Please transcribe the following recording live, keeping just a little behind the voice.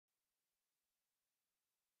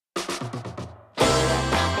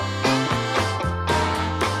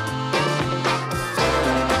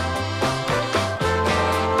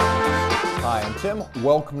Tim.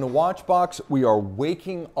 Welcome to Watchbox. We are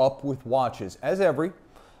waking up with watches. As every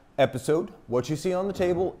episode, what you see on the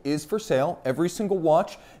table is for sale. Every single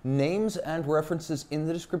watch, names and references in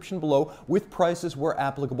the description below with prices where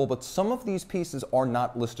applicable, but some of these pieces are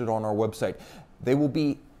not listed on our website. They will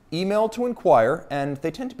be emailed to inquire, and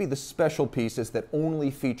they tend to be the special pieces that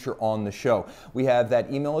only feature on the show. We have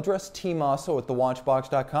that email address,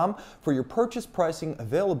 tmosso@thewatchbox.com, for your purchase, pricing,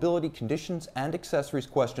 availability, conditions, and accessories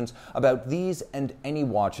questions about these and any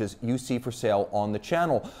watches you see for sale on the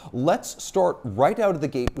channel. Let's start right out of the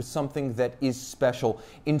gate with something that is special.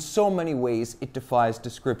 In so many ways, it defies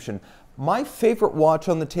description. My favorite watch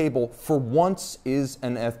on the table, for once, is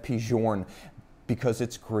an FP Journe, because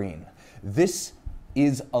it's green. This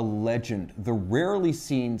is a legend, the rarely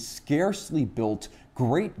seen, scarcely built,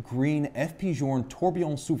 great green FP Journe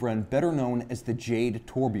Tourbillon Souverain, better known as the Jade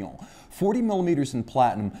Tourbillon. 40 millimeters in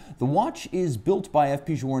platinum. The watch is built by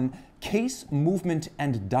FP Journe, case, movement,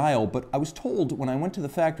 and dial, but I was told when I went to the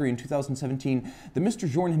factory in 2017 that Mr.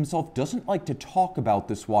 Journe himself doesn't like to talk about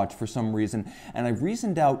this watch for some reason, and I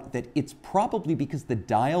reasoned out that it's probably because the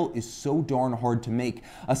dial is so darn hard to make.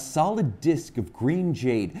 A solid disc of green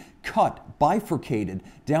jade, cut, bifurcated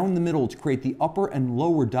down the middle to create the upper and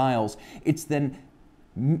lower dials. It's then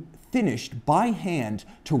finished by hand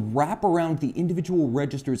to wrap around the individual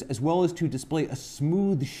registers as well as to display a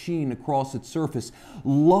smooth sheen across its surface.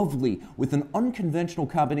 Lovely, with an unconventional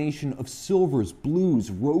combination of silvers, blues,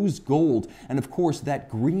 rose gold, and of course that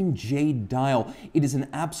green jade dial. It is an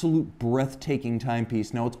absolute breathtaking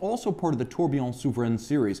timepiece. Now, it's also part of the Tourbillon Souverain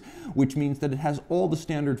series, which means that it has all the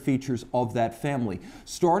standard features of that family.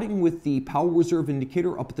 Starting with the power reserve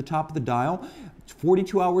indicator up at the top of the dial,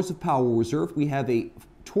 42 hours of power reserve. We have a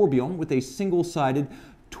tourbillon with a single-sided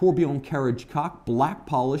tourbillon carriage cock, black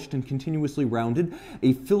polished and continuously rounded,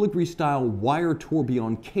 a filigree-style wire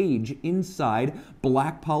tourbillon cage inside,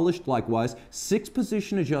 black polished likewise,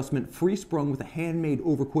 6-position adjustment, free sprung with a handmade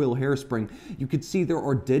overcoil hairspring. You can see there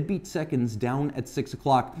are deadbeat seconds down at 6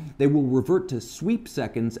 o'clock. They will revert to sweep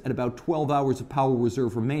seconds at about 12 hours of power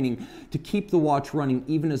reserve remaining to keep the watch running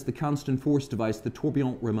even as the constant force device, the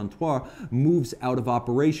tourbillon remontoir, moves out of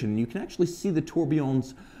operation. You can actually see the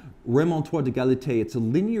tourbillon's remontoir d'égalité. It's a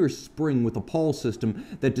linear spring with a pawl system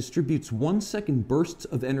that distributes 1-second bursts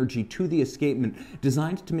of energy to the escapement,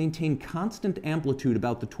 designed to maintain constant amplitude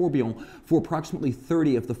about the tourbillon for approximately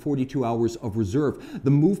 30 of the 42 hours of reserve.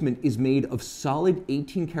 The movement is made of solid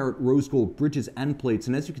 18-karat rose gold bridges and plates,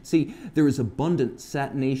 and as you can see, there is abundant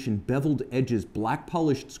satination, beveled edges, black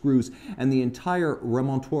polished screws, and the entire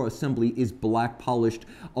remontoir assembly is black polished.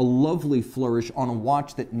 A lovely flourish on a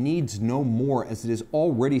watch that needs no more, as it is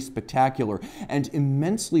already spectacular and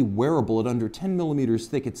immensely wearable at under 10 millimeters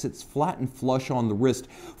thick. It sits flat and flush on the wrist.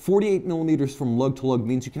 48 millimeters from lug to lug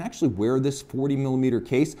means you can actually wear this 40 millimeter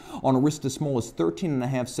case on a wrist as small as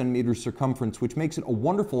 13.5 centimeters circumference, which makes it a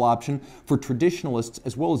wonderful option for traditionalists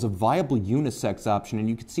as well as a viable unisex option. And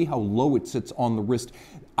you can see how low it sits on the wrist.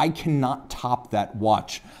 I cannot top that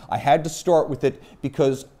watch. I had to start with it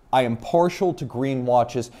because I am partial to green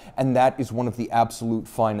watches, and that is one of the absolute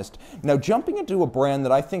finest. Now, jumping into a brand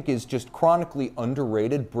that I think is just chronically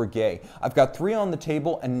underrated, Breguet. I've got 3 on the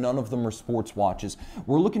table, and none of them are sports watches.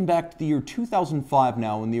 We're looking back to the year 2005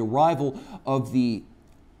 now, and the arrival of the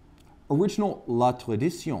original La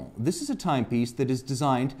Tradition. This is a timepiece that is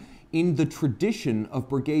designed in the tradition of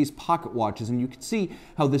Breguet's pocket watches, and you can see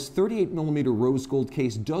how this 38 millimeter rose gold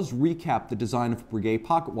case does recap the design of Breguet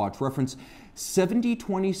pocket watch. Reference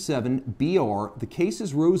 7027 BR. The case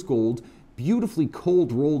is rose gold, beautifully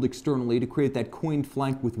cold rolled externally to create that coined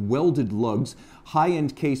flank with welded lugs,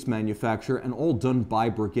 high-end case manufacture, and all done by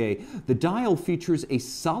Breguet. The dial features a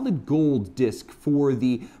solid gold disc for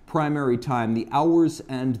the primary time, the hours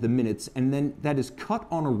and the minutes, and then that is cut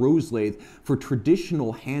on a rose lathe for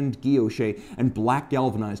traditional hand guilloche and black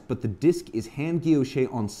galvanized, but the disc is hand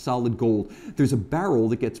guilloche on solid gold. There's a barrel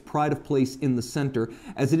that gets pride of place in the center,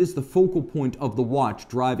 as it is the focal point of the watch,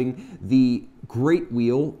 driving the great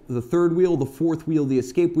wheel, the third wheel, the fourth wheel, the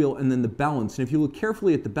escape wheel, and then the balance. And if you look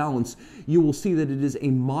carefully at the balance, you will see that it is a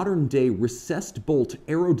modern-day recessed bolt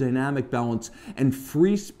aerodynamic balance and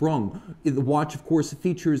free sprung. The watch, of course,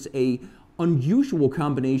 features a unusual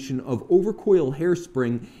combination of overcoil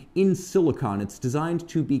hairspring in silicon. It's designed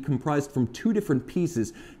to be comprised from two different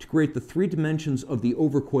pieces to create the 3 dimensions of the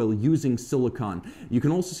overcoil using silicon. You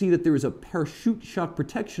can also see that there is a parachute shock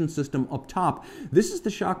protection system up top. This is the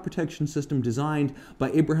shock protection system designed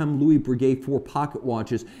by Abraham Louis Breguet for pocket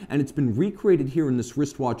watches, and it's been recreated here in this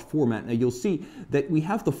wristwatch format. Now you'll see that we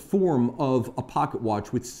have the form of a pocket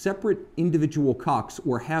watch with separate individual cocks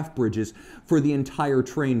or half bridges for the entire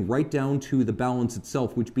train, right down to the balance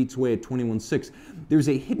itself, which beats away at 21.6. There's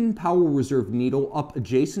a hidden power reserve needle up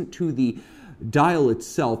adjacent to the dial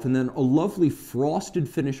itself, and then a lovely frosted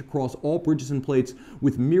finish across all bridges and plates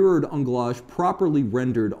with mirrored anglage properly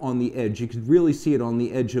rendered on the edge. You can really see it on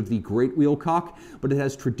the edge of the great wheel cock, but it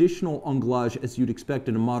has traditional anglage as you'd expect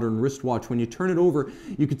in a modern wristwatch. When you turn it over,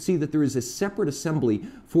 you can see that there is a separate assembly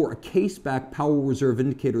for a case back power reserve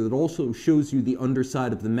indicator that also shows you the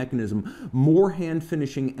underside of the mechanism. More hand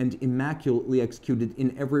finishing and immaculately executed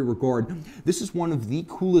in every regard. This is one of the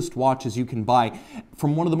coolest watches you can buy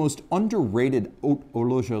from one of the most underrated haute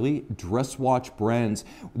horlogerie dress watch brands.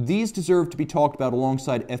 These deserve to be talked about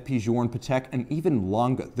alongside FP Journe, Patek, and even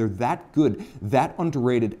Lange. They're that good, that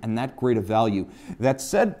underrated, and that great of value. That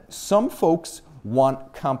said, some folks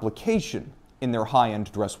want complication in their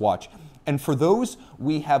high-end dress watch. And for those,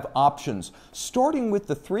 we have options, starting with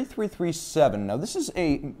the 3337. Now, this is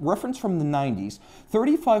a reference from the 90s,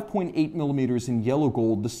 35.8 millimeters in yellow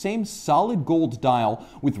gold, the same solid gold dial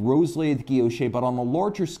with rose lathe guilloche, but on a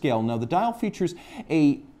larger scale. Now, the dial features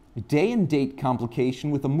a day and date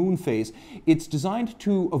complication with a Moonphase. It's designed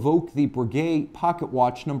to evoke the Breguet pocket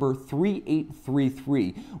watch number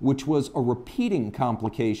 3833, which was a repeating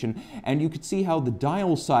complication, and you could see how the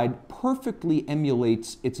dial side perfectly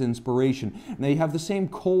emulates its inspiration. Now you have the same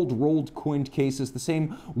cold rolled coined cases, the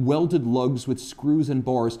same welded lugs with screws and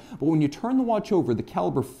bars, but when you turn the watch over, the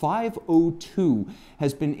caliber 502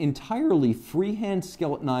 has been entirely freehand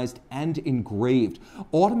skeletonized and engraved.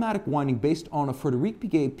 Automatic winding based on a Frédéric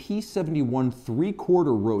Piguet P71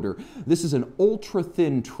 3/4 rotor. This is an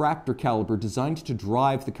ultra-thin tractor caliber designed to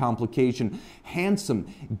drive the complication. Handsome,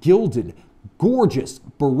 gilded, gorgeous,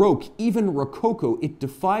 Baroque, even Rococo. It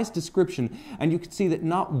defies description, and you can see that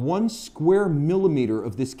not 1 square millimeter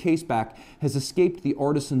of this caseback has escaped the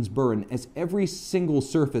artisan's burn, as every single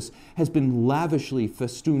surface has been lavishly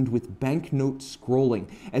festooned with banknote scrolling.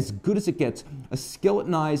 As good as it gets, a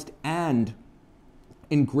skeletonized and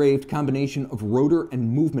engraved combination of rotor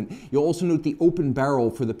and movement. You'll also note the open barrel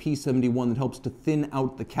for the P71 that helps to thin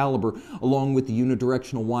out the caliber, along with the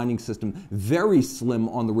unidirectional winding system. Very slim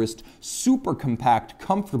on the wrist, super compact,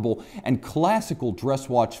 comfortable, and classical dress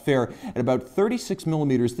watch fare at about 36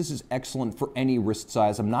 millimeters. This is excellent for any wrist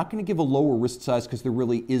size. I'm not going to give a lower wrist size because there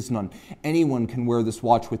really is none. Anyone can wear this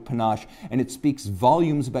watch with panache, and it speaks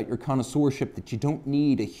volumes about your connoisseurship that you don't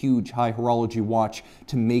need a huge high horology watch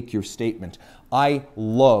to make your statement. I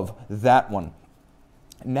love that one.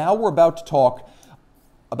 Now we're about to talk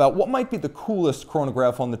about what might be the coolest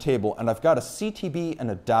chronograph on the table, and I've got a CTB and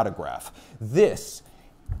a Datograph. This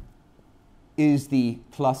is the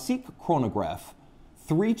Classique Chronograph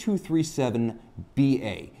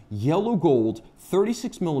 3237BA. Yellow gold,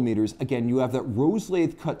 36 millimeters. Again, you have that rose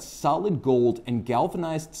lathe cut solid gold and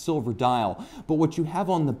galvanized silver dial, but what you have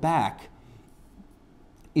on the back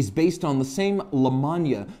is based on the same La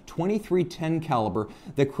Magne 2310 caliber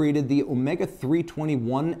that created the Omega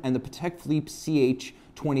 321 and the Patek Philippe CH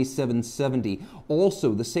 2770.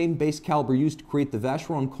 Also, the same base caliber used to create the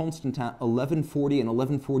Vacheron Constantin 1140 and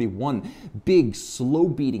 1141. Big,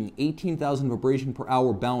 slow-beating, 18,000 vibration per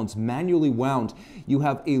hour balance, manually wound. You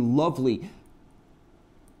have a lovely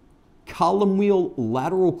column wheel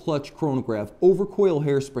lateral clutch chronograph, overcoil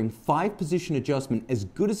hairspring, 5-position adjustment, as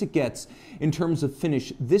good as it gets in terms of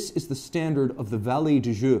finish. This is the standard of the Vallée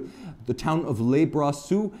de Joux, the town of Les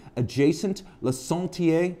Brassus, adjacent La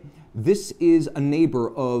Sentier. This is a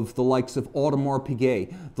neighbor of the likes of Audemars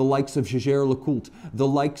Piguet, the likes of Jaeger-LeCoultre, the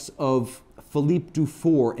likes of Philippe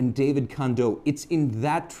Dufour and David Condo. It's in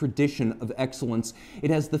that tradition of excellence.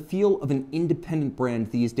 It has the feel of an independent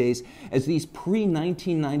brand these days, as these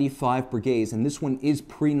pre-1995 Breguets, and this one is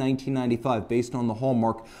pre-1995 based on the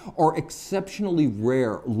hallmark, are exceptionally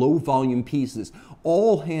rare, low-volume pieces,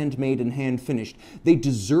 all handmade and hand-finished. They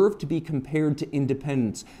deserve to be compared to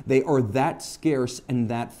independents. They are that scarce and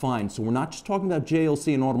that fine. So we're not just talking about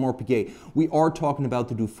JLC and Audemars Piguet. We are talking about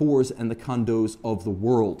the Dufours and the Condos of the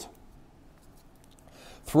world.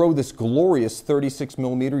 throw this glorious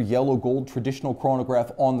 36mm yellow gold traditional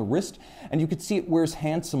chronograph on the wrist, and you can see it wears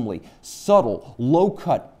handsomely, subtle, low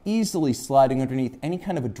cut, easily sliding underneath any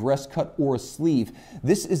kind of a dress cut or a sleeve.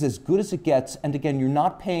 This is as good as it gets, and again, you're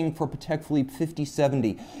not paying for a Patek Philippe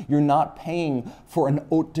 5070. You're not paying for an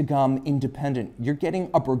haute de gamme independent. You're getting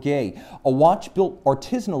a Breguet, a watch built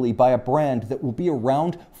artisanally by a brand that will be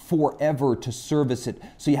around forever to service it.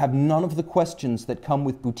 So you have none of the questions that come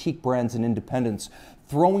with boutique brands and independents.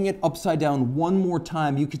 Throwing it upside down one more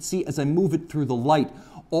time, you could see as I move it through the light,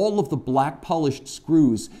 all of the black polished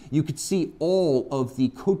screws. You could see all of the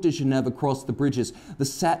Côte de Genève across the bridges, the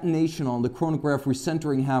satination on the chronograph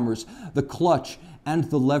recentering hammers, the clutch, and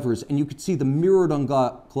the levers, and you could see the mirrored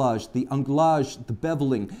anglage, the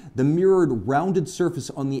beveling, the mirrored rounded surface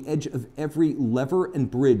on the edge of every lever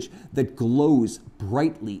and bridge that glows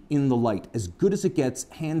brightly in the light. As good as it gets,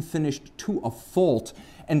 hand finished to a fault,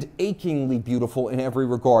 and achingly beautiful in every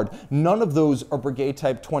regard. None of those are Breguet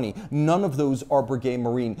Type 20. None of those are Breguet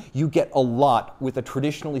Marine. You get a lot with a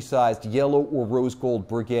traditionally sized yellow or rose gold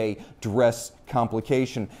Breguet dress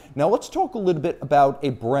complication. Now let's talk a little bit about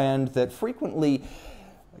a brand that frequently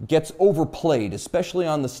gets overplayed, especially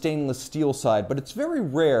on the stainless steel side, but it's very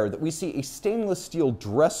rare that we see a stainless steel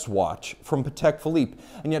dress watch from Patek Philippe,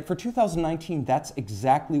 and yet for 2019, that's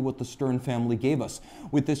exactly what the Stern family gave us,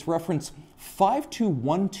 with this reference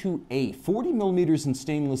 5212A, 40 millimeters in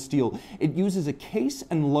stainless steel. It uses a case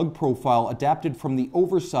and lug profile adapted from the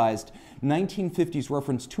oversized 1950s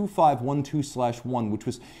reference 2512/1, which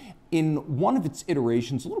was in one of its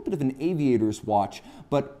iterations, a little bit of an aviator's watch,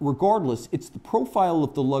 but regardless, it's the profile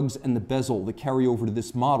of the lugs and the bezel that carry over to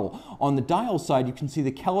this model. On the dial side, you can see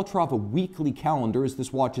the Calatrava weekly calendar, as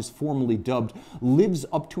this watch is formally dubbed, lives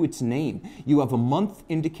up to its name. You have a month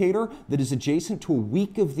indicator that is adjacent to a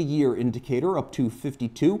week of the year indicator, up to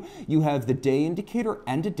 52. You have the day indicator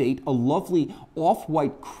and a date, a lovely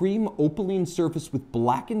off-white cream opaline surface with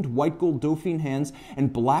blackened white gold Dauphine hands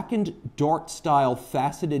and blackened dart-style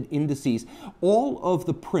faceted indices. All of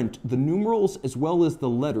the print, the numerals as well as the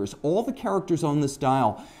letters, all the characters on this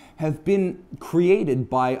dial have been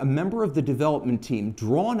created by a member of the development team,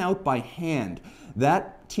 drawn out by hand.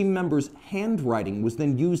 That team member's handwriting was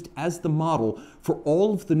then used as the model for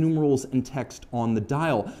all of the numerals and text on the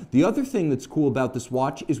dial. The other thing that's cool about this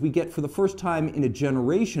watch is we get, for the first time in a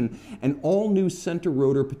generation, an all-new center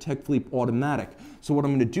rotor Patek Philippe automatic. So what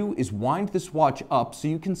I'm going to do is wind this watch up so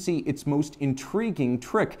you can see its most intriguing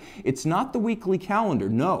trick. It's not the weekly calendar,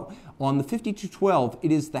 no. On the 5212,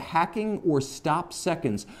 it is the hacking or stop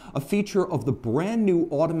seconds, a feature of the brand new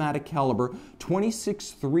automatic caliber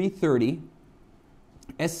 26330,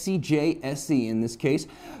 SCJ SE in this case,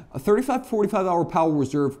 a 35-45 hour power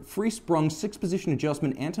reserve, free sprung, 6-position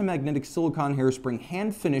adjustment, anti-magnetic silicone hairspring,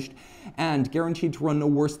 hand finished, and guaranteed to run no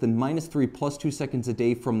worse than -3 +2 seconds a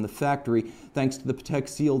day from the factory, thanks to the Patek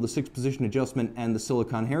seal, the 6-position adjustment, and the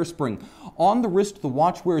silicone hairspring. On the wrist, the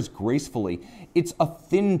watch wears gracefully. It's a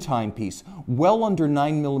thin timepiece, well under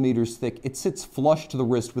 9 millimeters thick. It sits flush to the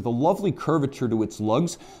wrist with a lovely curvature to its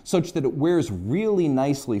lugs, such that it wears really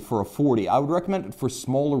nicely for a 40. I would recommend it for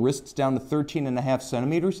smaller wrists down to 13.5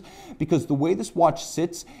 centimeters, because the way this watch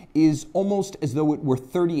sits is almost as though it were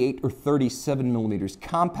 38 or 37 millimeters.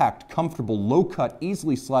 Compact, comfortable, low cut,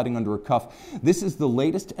 easily sliding under a cuff. This is the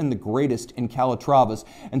latest and the greatest in Calatravas,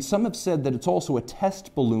 and some have said that it's also a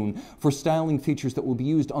test balloon for styling features that will be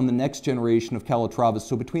used on the next generation of Calatravas.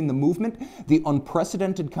 So between the movement, the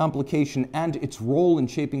unprecedented complication, and its role in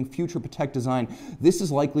shaping future Patek design, this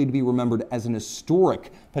is likely to be remembered as an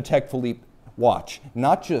historic Patek Philippe watch,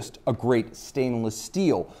 not just a great stainless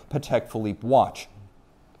steel Patek Philippe watch.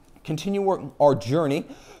 Continue our journey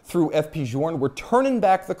through FP Journe. We're turning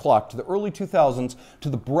back the clock to the early 2000s, to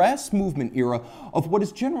the brass movement era of what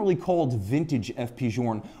is generally called vintage FP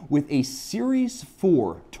Journe, with a Series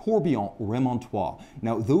 4 Tourbillon Remontois.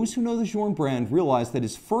 Now, those who know the Journe brand realize that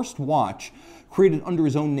his first watch, created under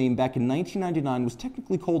his own name back in 1999, was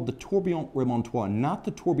technically called the Tourbillon Remontois, not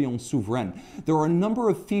the Tourbillon Souverain. There are a number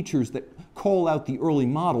of features that call out the early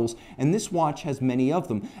models, and this watch has many of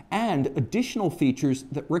them, and additional features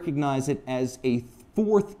that recognize it as a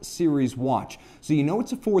 4th series watch. So you know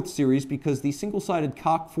it's a 4th series because the single-sided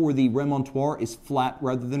cock for the Remontoir is flat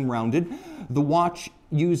rather than rounded. The watch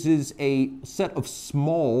uses a set of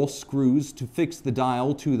small screws to fix the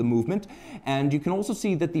dial to the movement, and you can also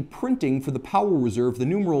see that the printing for the power reserve, the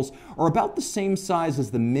numerals, are about the same size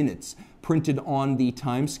as the minutes printed on the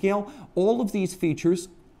time scale. All of these features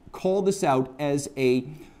call this out as a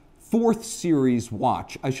 4th series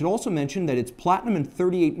watch. I should also mention that it's platinum and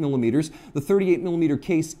 38 millimeters. The 38 millimeter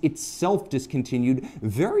case itself discontinued.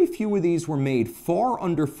 Very few of these were made, far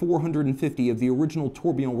under 450 of the original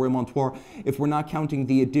Tourbillon Remontoir, if we're not counting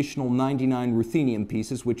the additional 99 ruthenium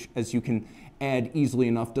pieces, which, as you can add easily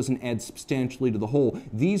enough, doesn't add substantially to the whole.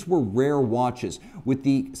 These were rare watches, with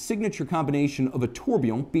the signature combination of a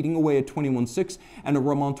tourbillon beating away a 21.6 and a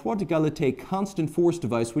remontoir d'égalité constant force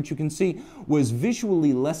device, which you can see was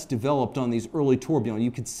visually less developed on these early tourbillons.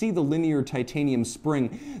 You could see the linear titanium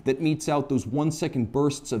spring that meets out those 1-second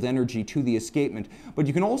bursts of energy to the escapement. But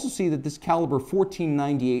you can also see that this caliber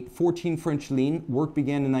 1498, 14 French Ligne, work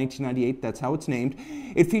began in 1998, that's how it's named.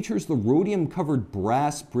 It features the rhodium-covered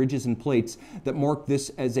brass bridges and plates that mark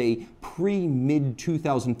this as a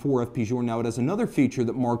pre-mid-2004 FP Journe. Now, it has another feature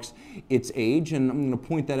that marks its age, and I'm going to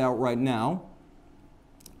point that out right now.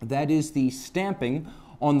 That is the stamping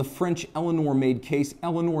on the French Eleanor-made case.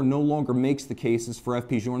 Eleanor no longer makes the cases for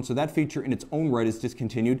FP Journe, so that feature in its own right is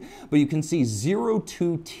discontinued. But you can see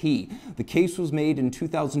 02T. The case was made in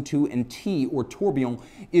 2002, and T, or tourbillon,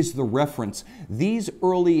 is the reference. These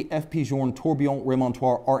early FP Journe tourbillon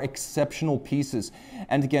remontoir are exceptional pieces.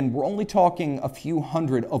 And again, we're only talking a few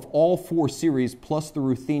hundred of all 4 series plus the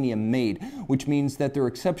ruthenium made, which means that they're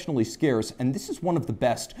exceptionally scarce. And this is one of the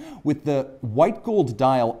best. With the white gold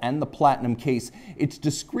dial and the platinum case, it's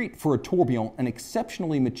discreet for a tourbillon and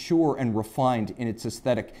exceptionally mature and refined in its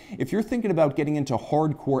aesthetic. If you're thinking about getting into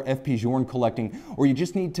hardcore FP Journe collecting, or you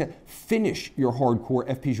just need to finish your hardcore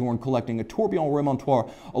FP Journe collecting, a tourbillon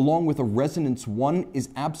remontoir along with a Resonance 1 is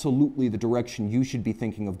absolutely the direction you should be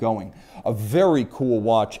thinking of going. A very cool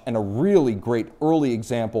watch and a really great early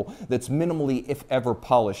example that's minimally, if ever,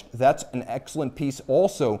 polished. That's an excellent piece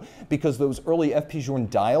also because those early FP Journe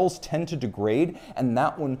dials tend to degrade, and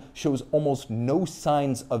that one shows almost no signs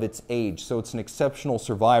of its age, so it's an exceptional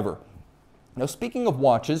survivor. Now, speaking of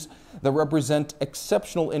watches that represent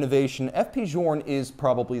exceptional innovation, FP Journe is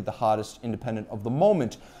probably the hottest independent of the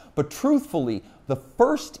moment, but truthfully, the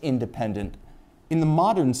first independent in the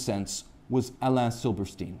modern sense was Alain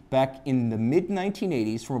Silberstein. Back in the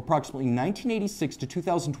mid-1980s, from approximately 1986 to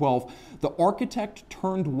 2012, the architect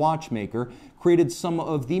turned watchmaker created some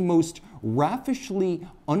of the most raffishly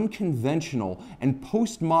unconventional and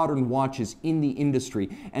postmodern watches in the industry.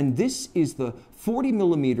 And this is the 40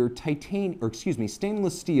 millimeter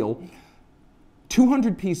stainless steel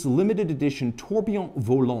 200-piece limited edition Tourbillon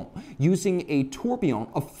Volant, using a tourbillon,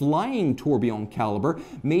 a flying tourbillon caliber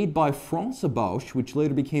made by France Bosch, which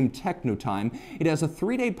later became Technotime. It has a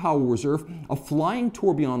 3-day power reserve, a flying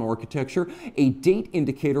tourbillon architecture, a date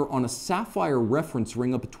indicator on a sapphire reference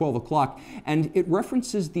ring up at 12 o'clock, and it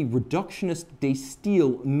references the reductionist de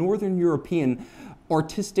style Northern European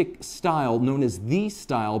artistic style known as the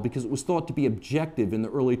style because it was thought to be objective in the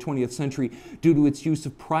early 20th century due to its use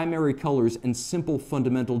of primary colors and simple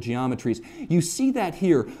fundamental geometries. You see that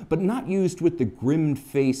here, but not used with the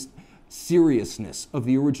grim-faced seriousness of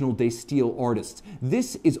the original de style artists.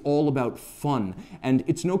 This is all about fun, and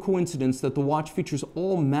it's no coincidence that the watch features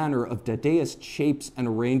all manner of Dadaist shapes and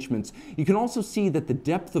arrangements. You can also see that the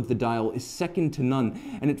depth of the dial is second to none,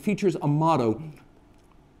 and it features a motto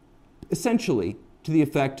essentially to the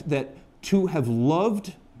effect that to have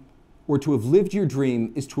loved or to have lived your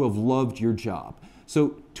dream is to have loved your job.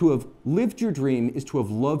 So to have lived your dream is to have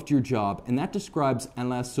loved your job, and that describes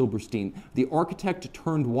Alain Silberstein, the architect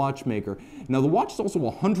turned watchmaker. Now, the watch is also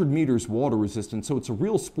 100 meters water resistant, so it's a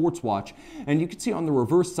real sports watch, and you can see on the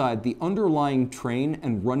reverse side the underlying train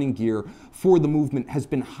and running gear for the movement has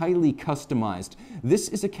been highly customized. This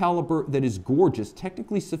is a caliber that is gorgeous,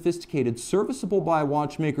 technically sophisticated, serviceable by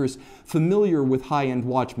watchmakers familiar with high-end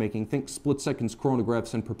watchmaking, think split seconds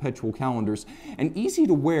chronographs and perpetual calendars, and easy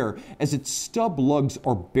to wear as its stub lugs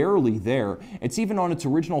are barely there. It's even on its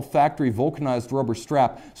original factory vulcanized rubber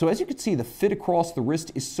strap. So as you can see, the fit across the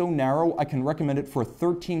wrist is so narrow, I can recommend it for a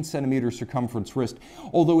 13 centimeter circumference wrist.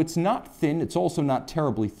 Although it's not thin, it's also not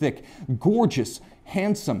terribly thick. Gorgeous,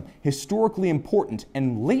 handsome, historically important,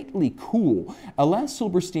 and lately cool. Alain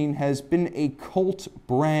Silberstein has been a cult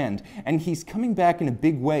brand, and he's coming back in a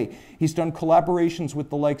big way. He's done collaborations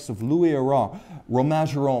with the likes of Louis Hérat, Romain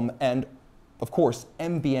Jerome, and of course,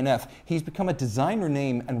 MB&F. He's become a designer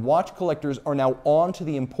name, and watch collectors are now on to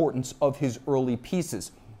the importance of his early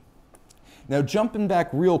pieces. Now, jumping back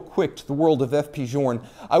real quick to the world of FP Journe,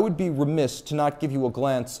 I would be remiss to not give you a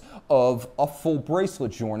glance of a full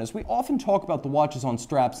bracelet Journe, as we often talk about the watches on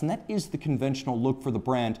straps, and that is the conventional look for the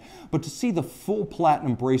brand. But to see the full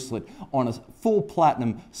platinum bracelet on a full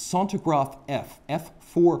platinum Chronograph F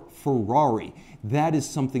for Ferrari, That is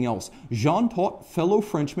something else. Jean Todt, fellow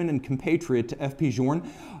Frenchman and compatriot to FP Journe,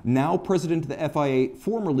 now president of the FIA,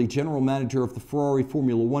 formerly general manager of the Ferrari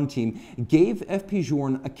Formula One team, gave FP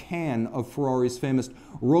Journe a can of Ferrari's famous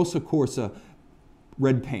Rosa Corsa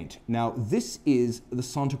red paint. Now, this is the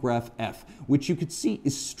Chronograph F, which you could see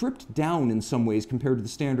is stripped down in some ways compared to the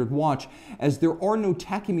standard watch, as there are no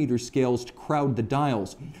tachymeter scales to crowd the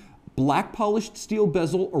dials. Black polished steel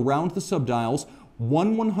bezel around the subdials,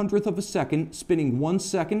 1/100th of a second, spinning 1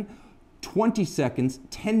 second, 20 seconds,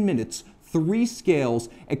 10 minutes, 3 scales,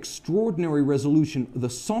 extraordinary resolution, the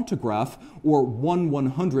Chronograph, or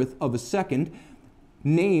 1/100th of a second,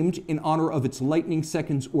 named in honor of its lightning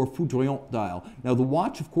seconds or foudroyant dial. Now, the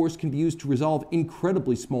watch, of course, can be used to resolve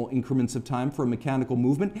incredibly small increments of time for a mechanical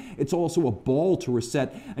movement. It's also a ball to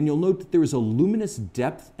reset, and you'll note that there is a luminous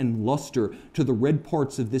depth and luster to the red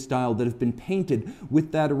parts of this dial that have been painted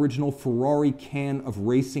with that original Ferrari can of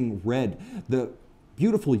racing red. The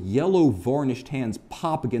beautiful yellow varnished hands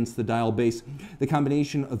pop against the dial base. The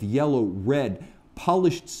combination of yellow, red,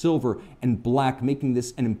 polished silver, and black, making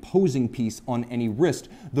this an imposing piece on any wrist,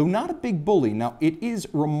 though not a big bully. Now, it is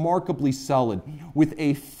remarkably solid. With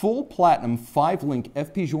a full platinum 5-link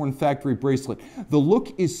FP Journe factory bracelet, the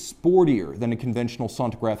look is sportier than a conventional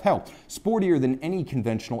Chronograph. Hell, sportier than any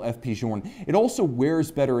conventional FP Journe. It also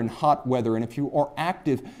wears better in hot weather, and if you are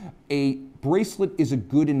active, a bracelet is a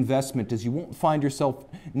good investment, as you won't find yourself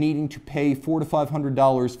needing to pay $400 to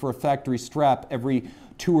 $500 for a factory strap every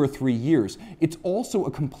 2 or 3 years. It's also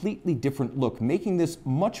a completely different look, making this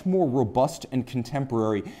much more robust and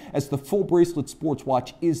contemporary, as the full bracelet sports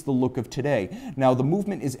watch is the look of today. Now, the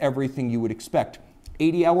movement is everything you would expect.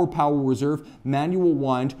 80-hour power reserve, manual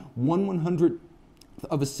wind, 1/100th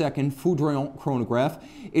of a second foudroyant chronograph.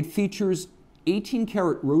 It features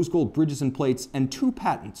 18-karat rose gold bridges and plates and 2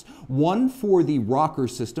 patents, one for the rocker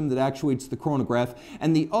system that actuates the chronograph,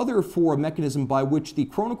 and the other for a mechanism by which the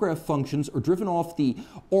chronograph functions are driven off the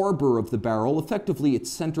arbor of the barrel, effectively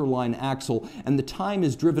its centerline axle, and the time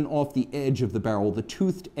is driven off the edge of the barrel, the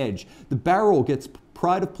toothed edge. The barrel gets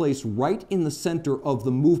pride of place right in the center of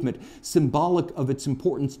the movement, symbolic of its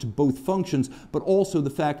importance to both functions, but also the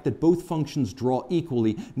fact that both functions draw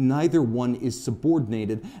equally, neither one is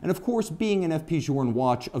subordinated. And of course, being an FP Journe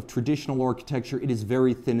watch of traditional architecture, it is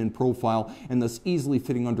very thin in profile and thus easily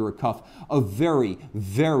fitting under a cuff. A very,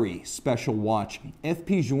 very special watch.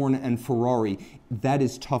 FP Journe and Ferrari, that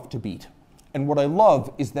is tough to beat. And what I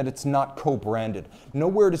love is that it's not co-branded.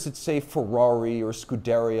 Nowhere does it say Ferrari or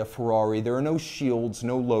Scuderia Ferrari. There are no shields,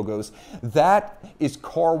 no logos. That is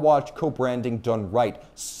car watch co-branding done right,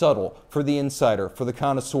 subtle, for the insider, for the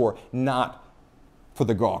connoisseur, not for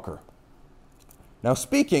the gawker. Now,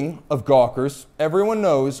 speaking of gawkers, everyone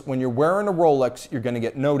knows when you're wearing a Rolex, you're going to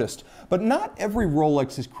get noticed. But not every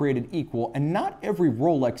Rolex is created equal, and not every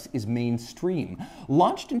Rolex is mainstream.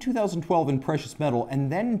 Launched in 2012 in precious metal,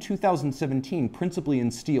 and then in 2017 principally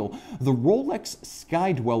in steel, the Rolex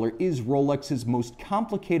Sky Dweller is Rolex's most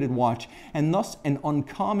complicated watch, and thus an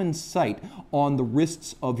uncommon sight on the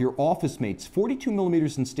wrists of your office mates. 42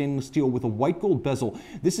 millimeters in stainless steel with a white gold bezel.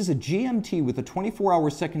 This is a GMT with a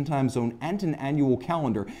 24-hour second time zone and an annual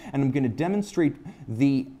calendar, and I'm going to demonstrate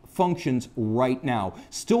the functions right now.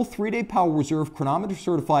 Still 3-day power reserve, chronometer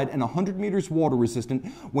certified, and 100 meters water resistant.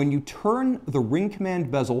 When you turn the ring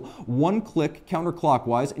command bezel 1 click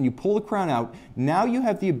counterclockwise and you pull the crown out, now you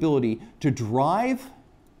have the ability to drive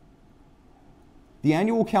the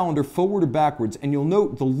annual calendar forward or backwards, and you'll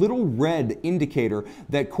note the little red indicator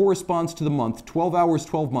that corresponds to the month, 12 hours,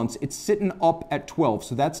 12 months. It's sitting up at 12,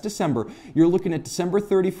 so that's December. You're looking at December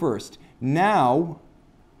 31st. Now,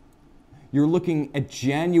 you're looking at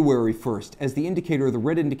January 1st, as the indicator, the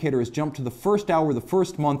red indicator, has jumped to the first hour, the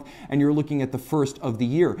first month, and you're looking at the first of the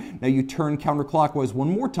year. Now you turn counterclockwise one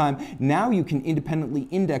more time. Now you can independently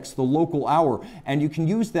index the local hour, and you can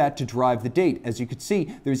use that to drive the date. As you can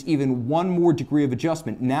see, there's even one more degree of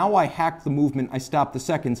adjustment. Now I hack the movement, I stop the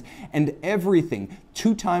seconds, and everything,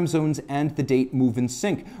 2 time zones and the date, move in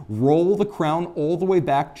sync. Roll the crown all the way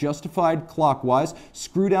back, justified clockwise,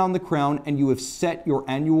 screw down the crown, and you have set your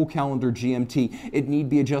annual calendar GMT. It need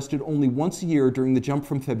be adjusted only once a year during the jump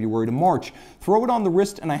from February to March. Throw it on the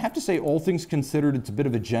wrist, and I have to say, all things considered, it's a bit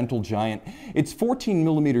of a gentle giant. It's 14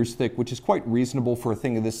 millimeters thick, which is quite reasonable for a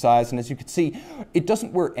thing of this size, and as you can see, it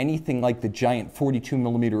doesn't wear anything like the giant 42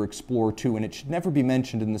 millimeter Explorer 2, and it should never be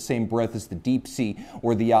mentioned in the same breath as the Deep Sea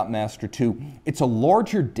or the Yachtmaster 2. It's a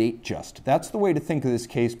larger date just. That's the way to think of this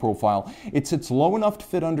case profile. It sits low enough to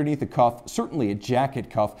fit underneath a cuff, certainly a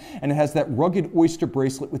jacket cuff, and it has that rugged oyster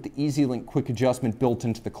bracelet with the EasyLink quick adjustment built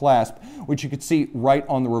into the clasp, which you can see right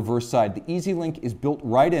on the reverse side. The EasyLink is built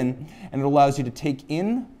right in, and it allows you to take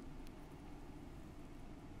in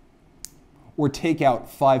or take out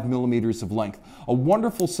 5 millimeters of length. A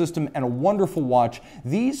wonderful system and a wonderful watch.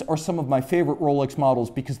 These are some of my favorite Rolex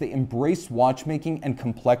models because they embrace watchmaking and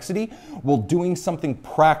complexity while doing something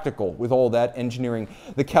practical with all that engineering.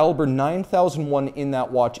 The caliber 9001 in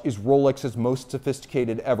that watch is Rolex's most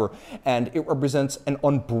sophisticated ever, and it represents an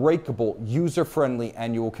unbreakable, user-friendly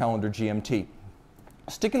annual calendar GMT.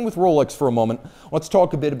 Sticking with Rolex for a moment, let's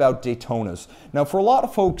talk a bit about Daytonas. Now, for a lot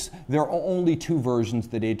of folks, there are only two versions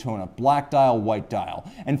of the Daytona, black dial, white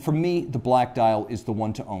dial. And for me, the black dial is the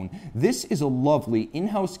one to own. This is a lovely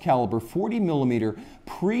in-house caliber 40 millimeter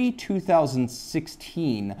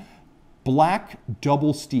pre-2016 black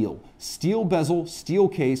double steel. Steel bezel, steel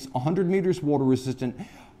case, 100 meters water resistant,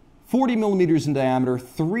 40 millimeters in diameter,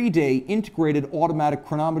 3-day integrated automatic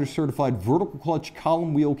chronometer certified vertical clutch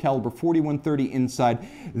column wheel caliber 4130 inside.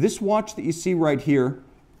 This watch that you see right here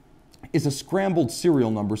is a scrambled serial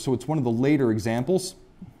number, so it's one of the later examples.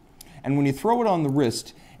 And when you throw it on the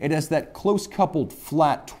wrist, it has that close coupled,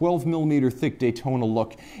 flat, 12 millimeter thick Daytona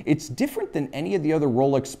look. It's different than any of the other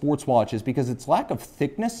Rolex sports watches because its lack of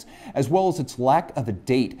thickness, as well as its lack of a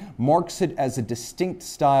date, marks it as a distinct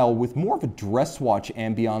style with more of a dress watch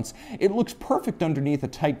ambiance. It looks perfect underneath a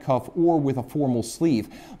tight cuff or with a formal sleeve,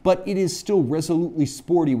 but it is still resolutely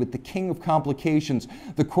sporty with the king of complications,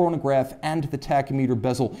 the chronograph and the tachymeter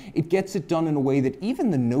bezel. It gets it done in a way that even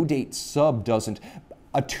the no-date sub doesn't.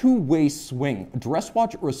 A two-way swing, a dress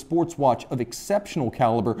watch or a sports watch of exceptional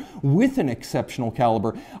caliber with an exceptional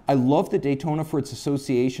caliber. I love the Daytona for its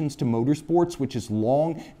associations to motorsports, which is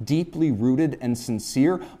long, deeply rooted and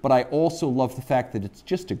sincere, but I also love the fact that it's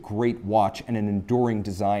just a great watch and an enduring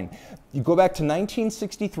design. You go back to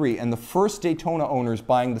 1963 and the first Daytona owners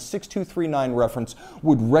buying the 6239 reference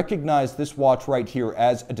would recognize this watch right here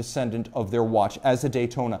as a descendant of their watch, as a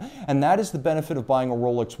Daytona. And that is the benefit of buying a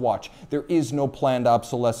Rolex watch. There is no planned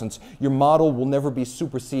obsolescence. Your model will never be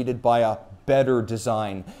superseded by a better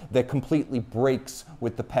design that completely breaks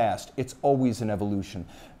with the past. It's always an evolution.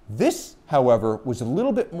 This, however, was a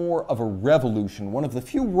little bit more of a revolution, one of the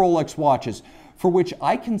few Rolex watches for which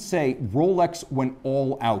I can say Rolex went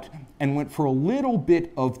all out and went for a little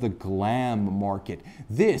bit of the glam market.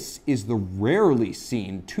 This is the rarely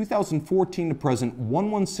seen 2014 to present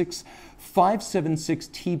 116576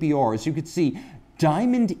 TBR. As you can see,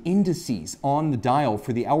 diamond indices on the dial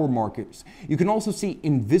for the hour markers. You can also see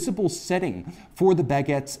invisible setting for the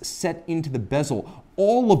baguettes set into the bezel.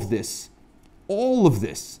 All of this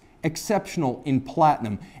exceptional in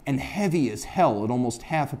platinum and heavy as hell at almost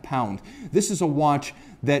half a pound. This is a watch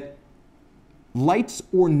that, lights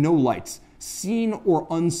or no lights, seen or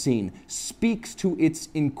unseen, speaks to its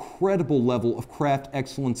incredible level of craft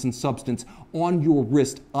excellence and substance. On your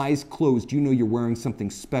wrist, eyes closed, you know you're wearing something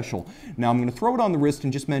special. Now I'm going to throw it on the wrist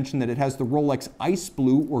and just mention that it has the Rolex Ice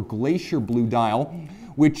Blue or Glacier Blue dial,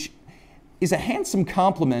 which is a handsome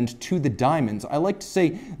complement to the diamonds. I like to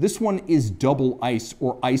say this one is double ice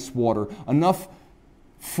or ice water. Enough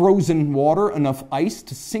frozen water, enough ice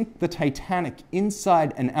to sink the Titanic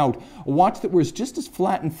inside and out. A watch that wears just as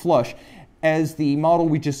flat and flush as the model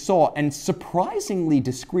we just saw, and surprisingly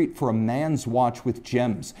discreet for a man's watch with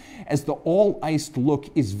gems, as the all-iced look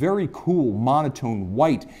is very cool, monotone,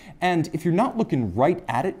 white, and if you're not looking right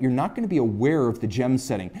at it, you're not going to be aware of the gem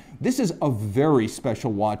setting. This is a very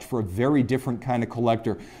special watch for a very different kind of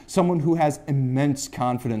collector, someone who has immense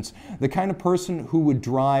confidence, the kind of person who would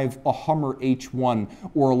drive a Hummer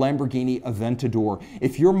H1 or a Lamborghini Aventador.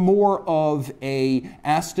 If you're more of a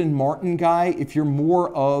Aston Martin guy, if you're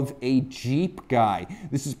more of a Jeep guy,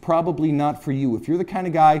 this is probably not for you. If you're the kind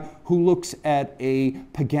of guy who looks at a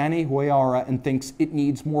Pagani Huayra and thinks it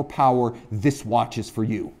needs more power, this watch is for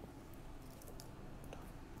you.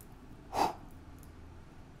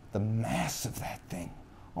 The mass of that thing.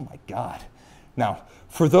 Oh my God. Now,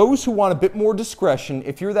 for those who want a bit more discretion,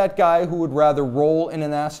 if you're that guy who would rather roll in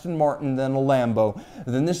an Aston Martin than a Lambo,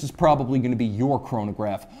 then this is probably going to be your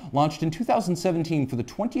chronograph. Launched in 2017 for the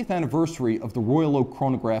 20th anniversary of the Royal Oak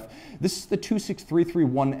Chronograph, this is the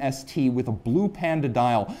 26331 ST with a blue panda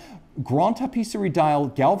dial. Grand Tapisserie dial,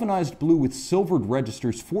 galvanized blue with silvered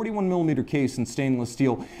registers, 41mm case and stainless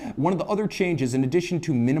steel. One of the other changes, in addition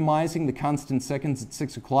to minimizing the constant seconds at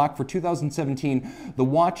 6 o'clock, for 2017, the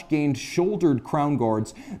watch gained shouldered crown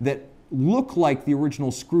guards that look like the original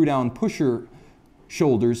screw-down pusher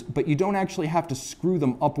shoulders, but you don't actually have to screw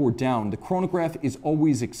them up or down. The chronograph is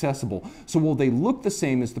always accessible. So while they look the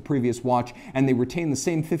same as the previous watch and they retain the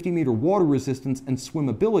same 50-meter water resistance and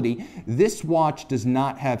swimmability, this watch does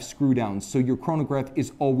not have screw downs, so your chronograph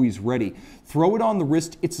is always ready. Throw it on the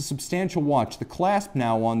wrist, it's a substantial watch. The clasp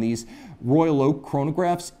now on these Royal Oak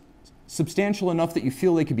chronographs substantial enough that you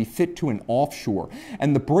feel they could be fit to an offshore.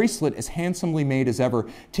 And the bracelet is handsomely made as ever,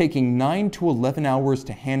 taking 9 to 11 hours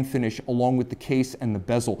to hand finish along with the case and the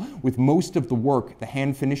bezel, with most of the work, the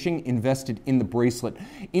hand finishing, invested in the bracelet.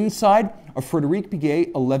 Inside, a Frédéric Piguet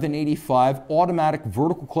 1185 automatic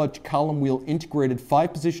vertical clutch column wheel integrated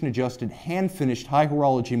 5-position adjusted hand finished high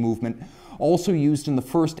horology movement, also used in the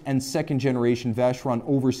first and second generation Vacheron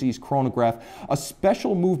overseas chronograph, a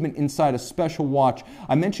special movement inside a special watch.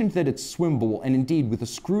 I mentioned that it's swimmable, and indeed with a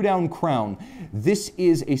screw down crown, this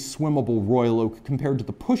is a swimmable Royal Oak compared to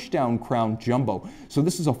the push down crown Jumbo. So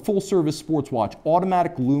this is a full service sports watch,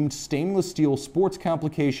 automatic loomed stainless steel sports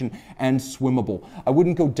complication and swimmable. I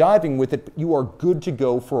wouldn't go diving with it, but you are good to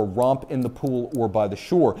go for a romp in the pool or by the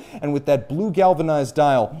shore. And with that blue galvanized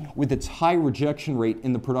dial, with its high rejection rate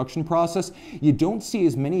in the production process, you don't see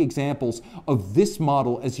as many examples of this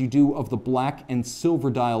model as you do of the black and silver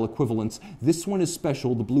dial equivalents. This one is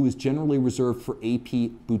special. The blue is generally reserved for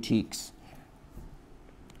AP boutiques.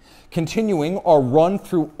 Continuing our run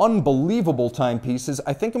through unbelievable timepieces,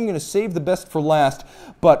 I think I'm going to save the best for last,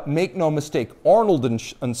 but make no mistake, Arnold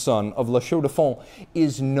and Son of La Chaux-de-Fonds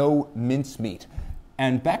is no mincemeat.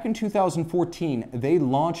 And back in 2014, they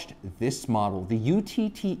launched this model, the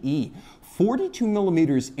UTTE. 42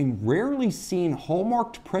 millimeters in rarely seen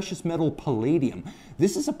hallmarked precious metal palladium.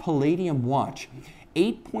 This is a palladium watch.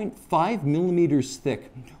 8.5 millimeters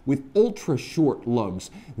thick with ultra short lugs.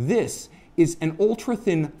 This is an ultra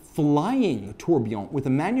thin flying tourbillon with a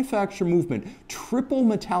manufacturer movement, triple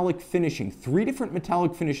metallic finishing, 3 different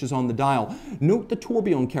metallic finishes on the dial. Note the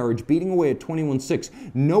tourbillon carriage beating away at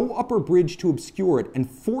 21.6, no upper bridge to obscure it, and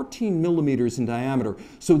 14 millimeters in diameter,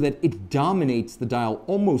 so that it dominates the dial,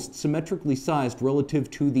 almost symmetrically sized relative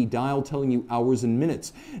to the dial telling you hours and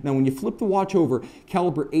minutes. Now when you flip the watch over,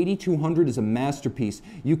 caliber 8200 is a masterpiece.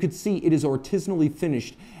 You could see it is artisanally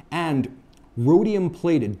finished and rhodium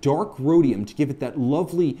plated, dark rhodium, to give it that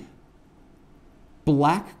lovely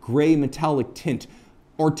black gray metallic tint.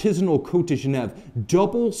 Artisanal Côte de Genève,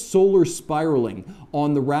 double solar spiraling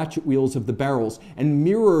on the ratchet wheels of the barrels, and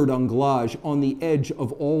mirrored anglage on the edge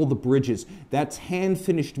of all the bridges. That's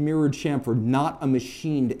hand-finished mirrored chamfer, not a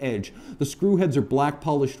machined edge. The screw heads are black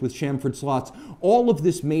polished with chamfered slots. All of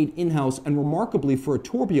this made in-house, and remarkably for a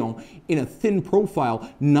tourbillon in a thin profile,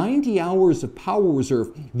 90 hours of power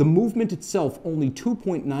reserve. The movement itself only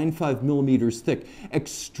 2.95 millimeters thick,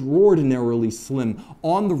 extraordinarily slim.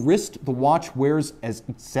 On the wrist, the watch wears as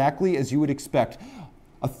exactly as you would expect.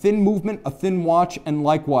 A thin movement, a thin watch, and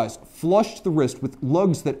likewise flush the wrist with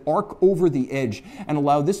lugs that arc over the edge and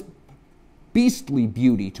allow this beastly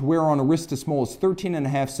beauty to wear on a wrist as small as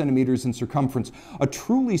 13.5 centimeters in circumference. A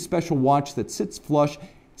truly special watch that sits flush,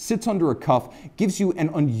 sits under a cuff, gives you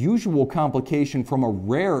an unusual complication from a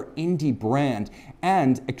rare indie brand,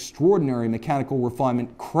 and extraordinary mechanical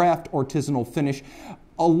refinement, craft artisanal finish,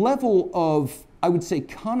 a level of, I would say,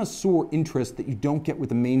 connoisseur interest that you don't get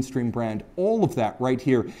with a mainstream brand. All of that right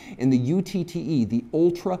here in the UTTE, the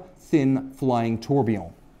ultra thin flying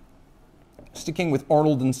tourbillon. Sticking with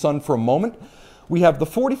Arnold and Son for a moment, we have the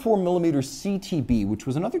 44 millimeter CTB, which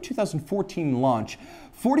was another 2014 launch.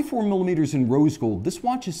 44 millimeters in rose gold. This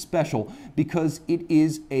watch is special because it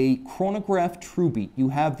is a chronograph true beat. You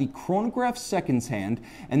have the chronograph seconds hand,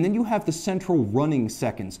 and then you have the central running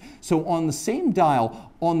seconds. So on the same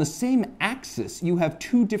dial, on the same axis, you have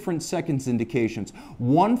 2 different seconds indications.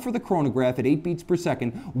 One for the chronograph at 8 beats per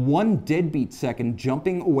second, 1 deadbeat second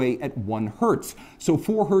jumping away at 1 hertz. So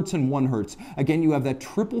 4 hertz and 1 hertz. Again, you have that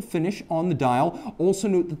triple finish on the dial. Also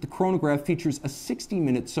note that the chronograph features a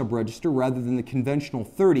 60-minute subregister rather than the conventional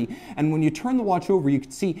 30. And when you turn the watch over, you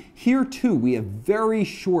can see here too, we have very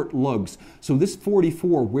short lugs. So this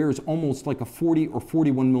 44 wears almost like a 40 or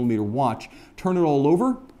 41 millimeter watch. Turn it all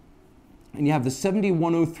over, and you have the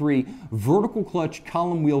 7103 vertical clutch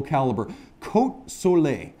column wheel caliber, Côte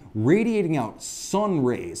Soleil, radiating out sun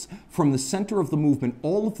rays from the center of the movement,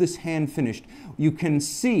 all of this hand finished. You can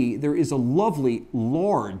see there is a lovely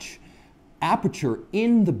large aperture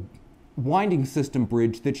in the winding system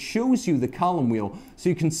bridge that shows you the column wheel, so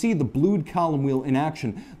you can see the blued column wheel in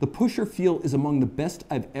action. The pusher feel is among the best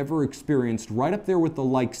I've ever experienced, right up there with the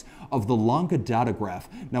likes of the Lange Datograph.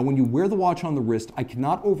 Now when you wear the watch on the wrist, I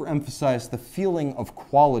cannot overemphasize the feeling of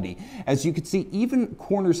quality. As you can see, even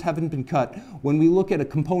corners haven't been cut. When we look at a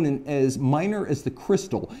component as minor as the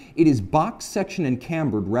crystal, it is box section and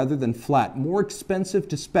cambered rather than flat. More expensive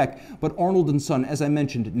to spec, but Arnold & Son, as I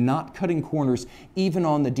mentioned, not cutting corners even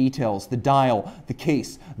on the details. The dial, the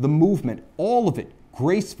case, the movement, all of it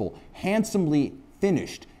graceful, handsomely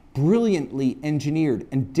finished, brilliantly engineered,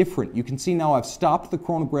 and different. You can see now I've stopped the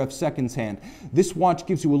chronograph seconds hand. This watch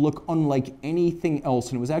gives you a look unlike anything else,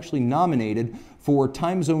 and it was actually nominated for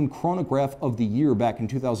Time Zone Chronograph of the Year back in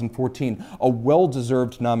 2014, a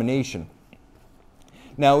well-deserved nomination.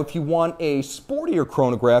 Now, if you want a sportier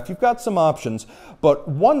chronograph, you've got some options, but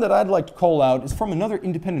one that I'd like to call out is from another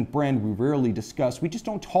independent brand we rarely discuss. We just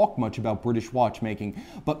don't talk much about British watchmaking,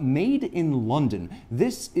 but made in London.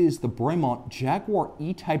 This is the Bremont Jaguar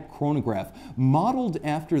E-Type chronograph, modeled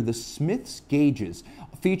after the Smith's gauges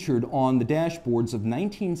featured on the dashboards of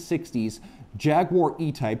 1960s Jaguar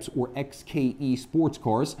E-Types or XKE sports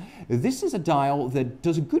cars. This is a dial that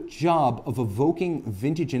does a good job of evoking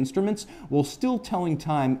vintage instruments while still telling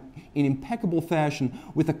time in impeccable fashion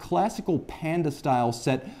with a classical panda-style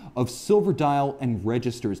set of silver dial and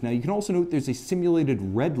registers. Now you can also note there's a simulated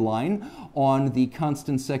red line on the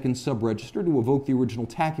constant second sub-register to evoke the original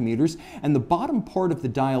tachymeters, and the bottom part of the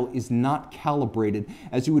dial is not calibrated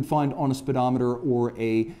as you would find on a speedometer or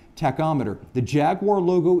a tachometer. The Jaguar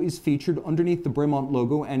logo is featured underneath the Bremont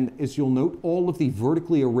logo, and as you'll note, all of the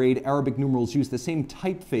vertically arrayed Arabic numerals use the same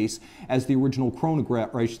typeface as the original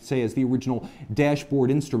chronograph, or I should say as the original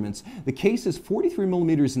dashboard instruments. The case is 43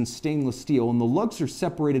 millimeters in stainless steel, and the lugs are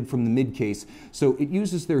separated from the mid case, so it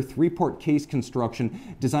uses their three-part case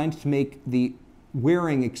construction designed to make the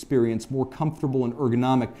wearing experience more comfortable and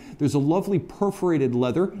ergonomic. There's a lovely perforated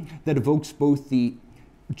leather that evokes both the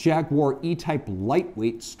Jaguar E-Type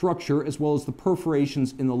lightweight structure as well as the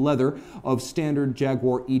perforations in the leather of standard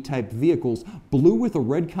Jaguar E-Type vehicles. Blue with a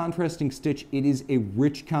red contrasting stitch, it is a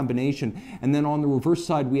rich combination. And then on the reverse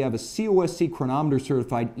side we have a COSC chronometer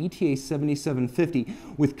certified ETA 7750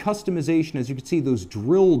 with customization. As you can see, those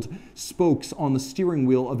drilled spokes on the steering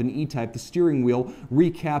wheel of an E-Type, the steering wheel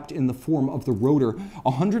recapped in the form of the rotor.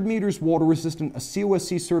 100 meters water resistant, a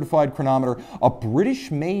COSC certified chronometer, a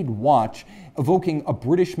British made watch evoking a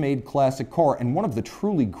British-made classic car, and one of the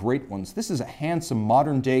truly great ones. This is a handsome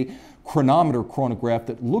modern-day chronometer chronograph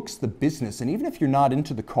that looks the business, and even if you're not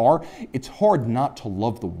into the car, it's hard not to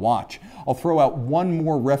love the watch. I'll throw out one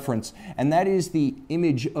more reference, and that is the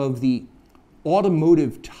image of the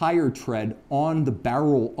automotive tire tread on the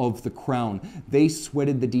barrel of the crown. They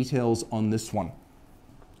sweated the details on this one.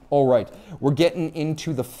 All right, we're getting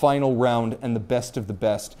into the final round and the best of the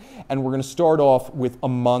best. And we're going to start off with a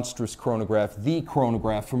monstrous chronograph, the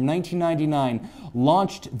chronograph from 1999,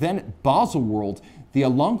 launched then at Baselworld, the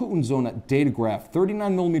Lange und Sohne Datograph,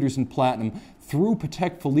 39 millimeters in platinum, through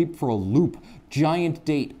Patek Philippe for a loop, giant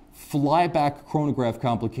date, flyback chronograph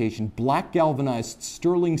complication, black galvanized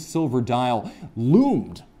sterling silver dial,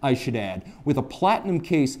 loomed, I should add, with a platinum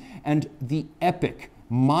case and the epic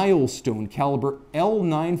milestone caliber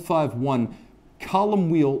L951 column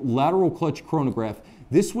wheel lateral clutch chronograph.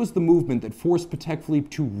 This was the movement that forced Patek Philippe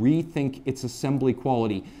to rethink its assembly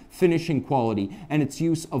quality, finishing quality, and its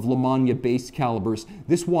use of Lemania base calibers.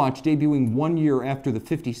 This watch, debuting 1 year after the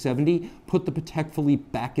 5070, put the Patek Philippe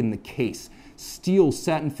back in the case. Steel,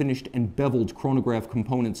 satin finished, and beveled chronograph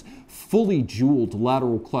components, fully jeweled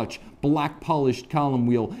lateral clutch, black polished column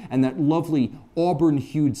wheel, and that lovely auburn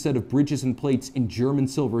hued set of bridges and plates in German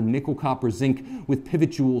silver, nickel, copper, zinc with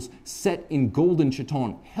pivot jewels set in golden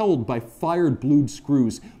chaton, held by fired blued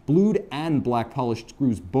screws, blued and black polished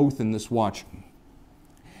screws both in this watch.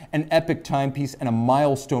 An epic timepiece and a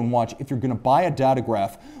milestone watch. If you're going to buy a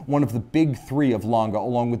Datograph, one of the big three of Lange,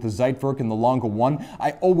 along with the Zeitwerk and the Lange 1,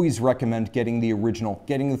 I always recommend getting the original,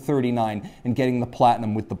 getting the 39, and getting the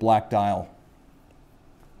platinum with the black dial.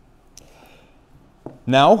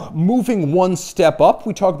 Now, moving one step up,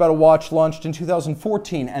 we talk about a watch launched in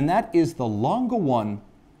 2014, and that is the Lange 1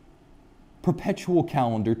 Perpetual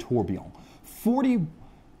Calendar Tourbillon.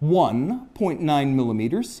 41.9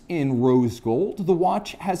 millimeters in rose gold. The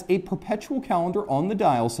watch has a perpetual calendar on the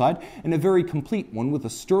dial side and a very complete one with a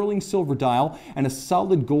sterling silver dial and a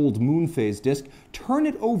solid gold Moonphase disc. Turn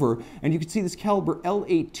it over and you can see this caliber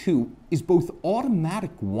L82 is both automatic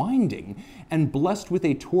winding and blessed with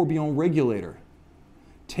a tourbillon regulator.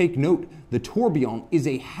 Take note, the tourbillon is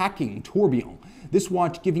a hacking tourbillon. This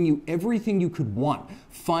watch giving you everything you could want.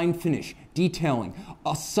 Fine finish, detailing,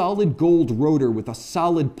 a solid gold rotor with a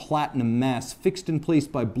solid platinum mass fixed in place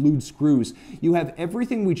by blued screws. You have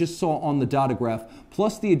everything we just saw on the Datograph,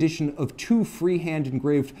 plus the addition of 2 freehand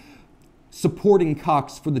engraved supporting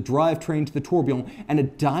cocks for the drivetrain to the tourbillon and a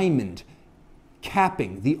diamond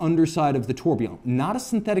capping the underside of the tourbillon. Not a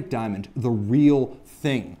synthetic diamond, the real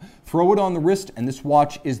thing. Throw it on the wrist and this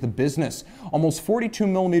watch is the business. Almost 42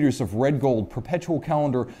 millimeters of red gold Perpetual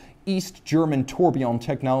calendar East German tourbillon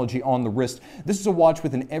technology on the wrist. This is a watch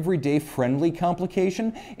with an everyday friendly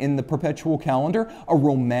complication in the Perpetual calendar, a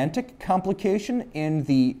romantic complication in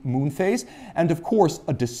the Moonphase, and of course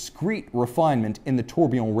a discreet refinement in the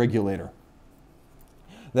tourbillon regulator.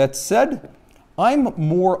 That said, I'm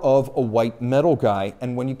more of a white metal guy,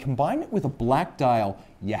 and when you combine it with a black dial,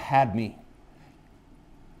 you had me.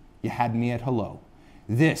 You had me at hello.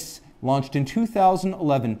 This, launched in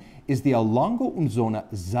 2011, is the Lange und Sohne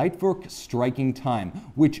Zeitwerk striking time,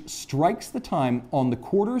 which strikes the time on the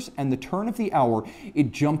quarters and the turn of the hour.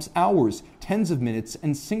 It jumps hours, tens of minutes,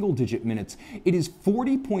 and single-digit minutes. It is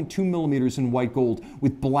 40.2 millimeters in white gold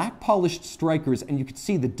with black polished strikers, and you can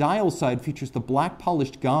see the dial side features the black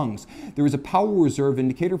polished gongs. There is a power reserve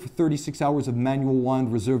indicator for 36 hours of manual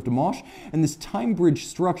wind reserve Audemars, and this time bridge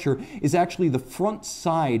structure is actually the front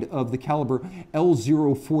side of the caliber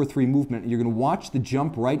L043 movement. You're going to watch the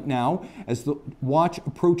jump right now. As the watch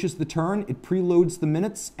approaches the turn, it preloads the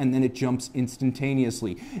minutes and then it jumps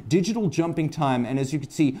instantaneously. Digital jumping time, and as you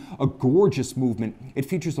can see, a gorgeous movement. It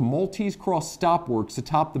features a Maltese cross stop works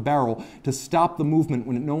atop the barrel to stop the movement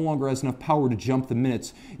when it no longer has enough power to jump the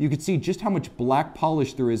minutes. You can see just how much black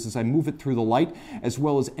polish there is as I move it through the light, as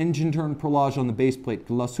well as engine turn perlage on the base plate,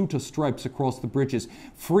 glasuta stripes across the bridges,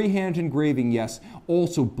 freehand engraving, yes,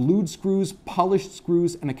 also blued screws, polished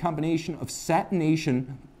screws, and a combination of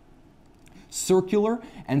satination circular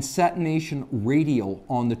and satination radial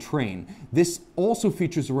on the train. This also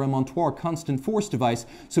features a remontoir constant force device,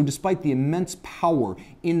 so despite the immense power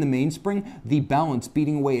in the mainspring, the balance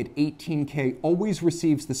beating away at 18K always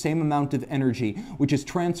receives the same amount of energy, which is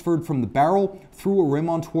transferred from the barrel through a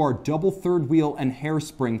remontoir double third wheel and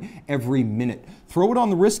hairspring every minute. Throw it on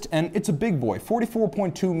the wrist and it's a big boy.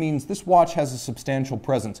 44.2 means this watch has a substantial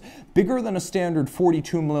presence. Bigger than a standard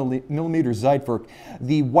 42 millimeter Zeitwerk,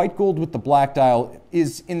 the white gold with the black dial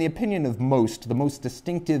is, in the opinion of most, the most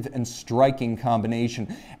distinctive and striking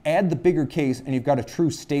combination. Add the bigger case and you've got a true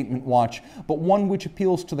statement watch, but one which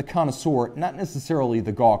appeals to the connoisseur, not necessarily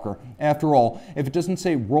the gawker. After all, if it doesn't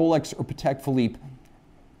say Rolex or Patek Philippe,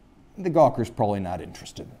 the gawker's probably not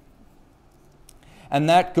interested. And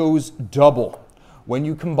that goes double when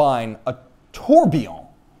you combine a tourbillon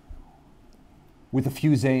with a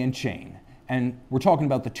fusée and chain. And we're talking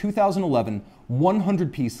about the 2011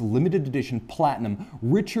 100-piece limited edition platinum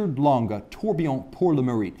Richard Lange Tourbillon pour le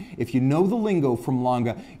Merite. If you know the lingo from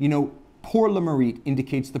Lange, you know pour le Merite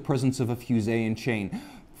indicates the presence of a fusée and chain.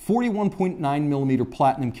 41.9 millimeter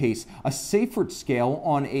platinum case, a Seifert scale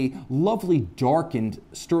on a lovely darkened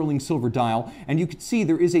sterling silver dial, and you can see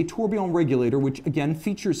there is a tourbillon regulator which again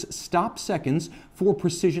features stop seconds for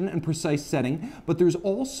precision and precise setting, but there's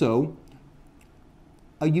also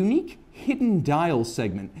a unique hidden dial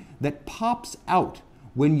segment that pops out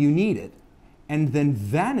when you need it and then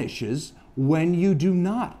vanishes when you do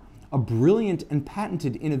not. A brilliant and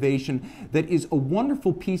patented innovation that is a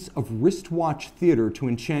wonderful piece of wristwatch theater to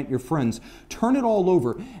enchant your friends. Turn it all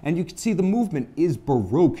over and you can see the movement is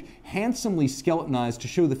Baroque, handsomely skeletonized to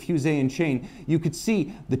show the fusée and chain. You could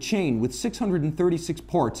see the chain with 636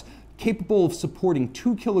 parts, capable of supporting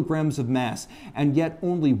 2 kilograms of mass and yet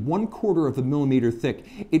only 1/4 of a millimeter thick.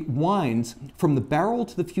 It winds from the barrel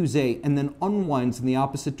to the fusée and then unwinds in the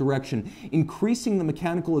opposite direction, increasing the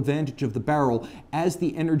mechanical advantage of the barrel as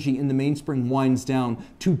the energy in the mainspring winds down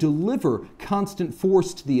to deliver constant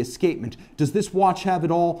force to the escapement. Does this watch have it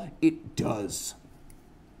all? It does.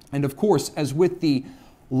 And of course, as with the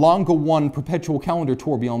Lange 1 Perpetual calendar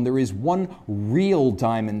tourbillon, there is one real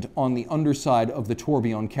diamond on the underside of the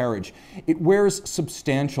tourbillon carriage. It wears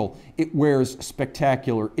substantial, it wears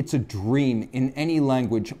spectacular, it's a dream in any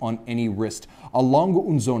language on any wrist. A Lange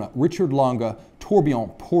und Sohne Richard Lange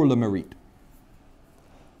Tourbillon pour le Merite.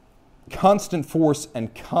 Constant force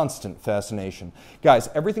and constant fascination. Guys,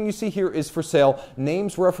 everything you see here is for sale.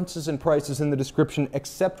 Names, references, and prices in the description,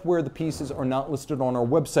 except where the pieces are not listed on our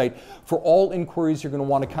website. For all inquiries, you're going to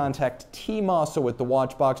want to contact tmosso at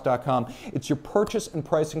thewatchbox.com. It's your purchase and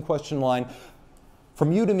pricing question line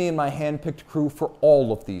from you to me and my hand-picked crew for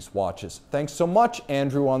all of these watches. Thanks so much.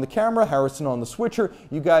 Andrew on the camera, Harrison on the switcher.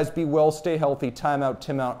 You guys be well, stay healthy, time out,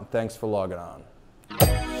 Tim out, and thanks for logging on.